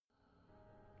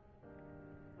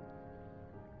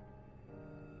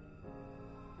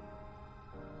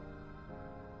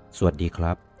สวัสดีค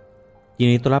รับยิน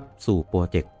ดีต้อนรับสู่โปร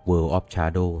เจกต์ World of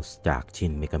Shadows จากชิ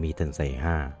นเมกามิเทนไซ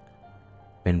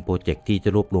5เป็นโปรเจกต์ที่จะ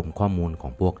รวบรวมข้อมูลขอ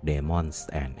งพวก Demons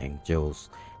and Angels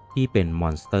ที่เป็นม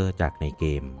อนสเตอร์จากในเก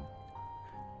ม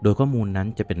โดยข้อมูลนั้น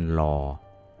จะเป็นลอ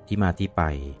ที่มาที่ไป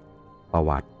ประ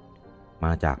วัติม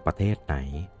าจากประเทศไหน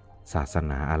ศาส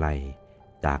นาอะไร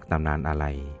จากตำนานอะไร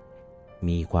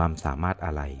มีความสามารถอ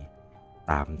ะไร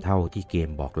ตามเท่าที่เกม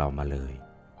บอกเรามาเลย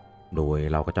โดย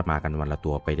เราก็จะมากันวันละ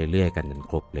ตัวไปเรื่อยๆกันจน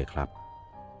ครบเลยครับ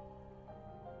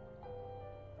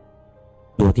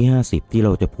ตัวที่50ที่เร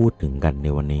าจะพูดถึงกันใน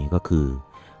วันนี้ก็คือ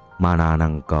มานานั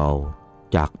งเกา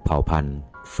จากเผ่าพันธุ์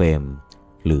เฟม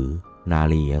หรือนา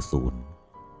ลีอสูร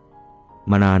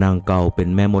มานานังเกาเป็น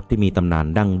แม่มดที่มีตำนาน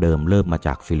ดั้งเดิมเริ่มมาจ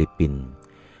ากฟิลิปปินส์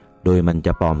โดยมันจ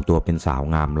ะปลอมตัวเป็นสาว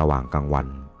งามระหว่างกลางวัน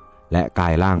และกลา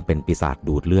ยร่างเป็นปีศาจ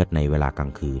ดูดเลือดในเวลากลา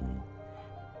งคืน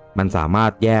มันสามาร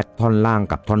ถแยกท่อนล่าง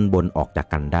กับท่อนบนออกจาก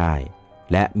กันได้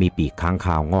และมีปีกค้างค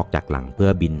าวงอกจากหลังเพื่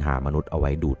อบินหามนุษย์เอาไ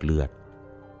ว้ดูดเลือด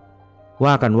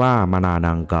ว่ากันว่ามานา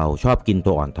นังเกาชอบกิน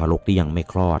ตัวอ่อนทารกที่ยังไม่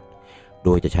คลอดโด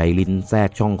ยจะใช้ลิ้นแทรก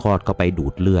ช่องคลอดเข้าไปดู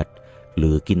ดเลือดหรื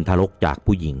อกินทารกจาก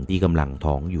ผู้หญิงที่กำลัง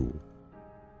ท้องอยู่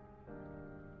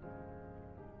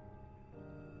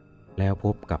แล้วพ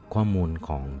บกับข้อมูลข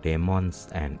อง Demons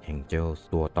and Angels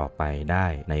ตัวต่อไปได้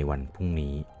ในวันพรุ่ง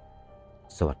นี้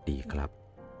สวัสดีครับ